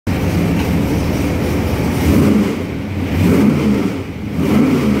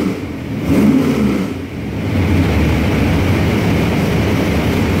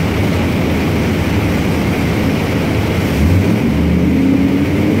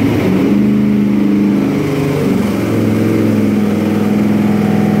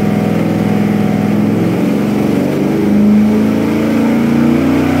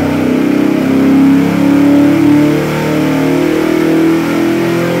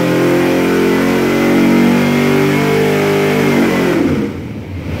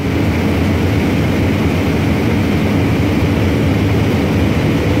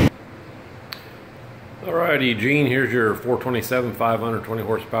427 520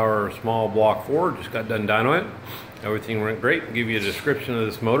 horsepower small block Ford. Just got done dyno it. Everything went great. I'll give you a description of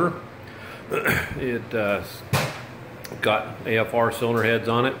this motor. It got AFR cylinder heads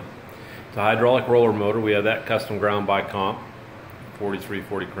on it. It's a hydraulic roller motor. We have that custom ground by comp.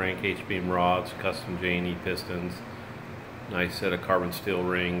 4340 crank, H-beam rods, custom J&E pistons, nice set of carbon steel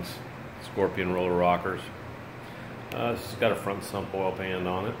rings, Scorpion roller rockers. It's got a front sump oil pan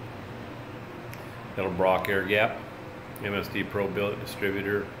on it. Got a Brock air gap, MSD Pro billet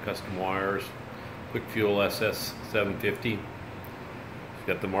distributor, custom wires, quick fuel SS 750. It's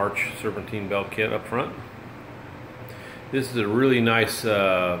got the March serpentine belt kit up front. This is a really nice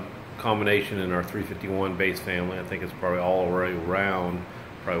combination in our 351 base family. I think it's probably all around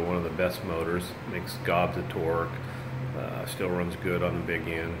probably one of the best motors. Makes gobs of torque. Still runs good on the big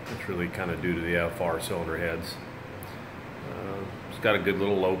end. It's really kind of due to the AFR cylinder heads. It's got a good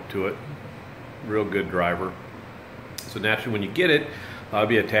little lope to it. Real good driver. So naturally when you get it, there'll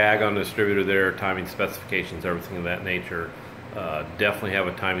be a tag on the distributor there, timing specifications, everything of that nature. Definitely have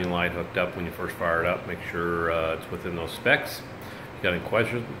a timing light hooked up when you first fire it up. Make sure it's within those specs. If you got any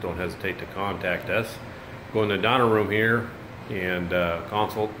questions, don't hesitate to contact us. Go in the dyno room here and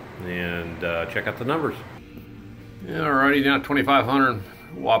consult and check out the numbers. Alrighty, down at 2500,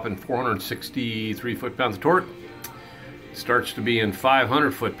 whopping 463 foot-pounds of torque. Starts to be in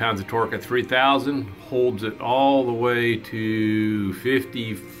 500 foot-pounds of torque at 3000. Holds it all the way to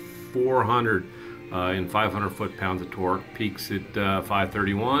 5400 in 500 foot-pounds of torque. Peaks at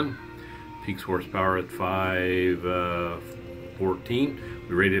 531. Peaks horsepower at 514.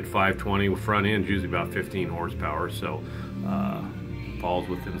 We rated at 520 with front end, usually about 15 horsepower. So falls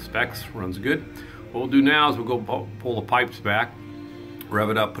within specs, runs good. What we'll do now is we'll go pull the pipes back, rev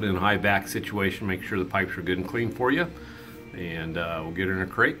it up, put it in a high back situation, make sure the pipes are good and clean for you. And we'll get her in a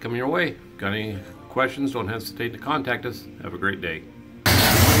crate coming your way. Got any questions, don't hesitate to contact us. Have a great day.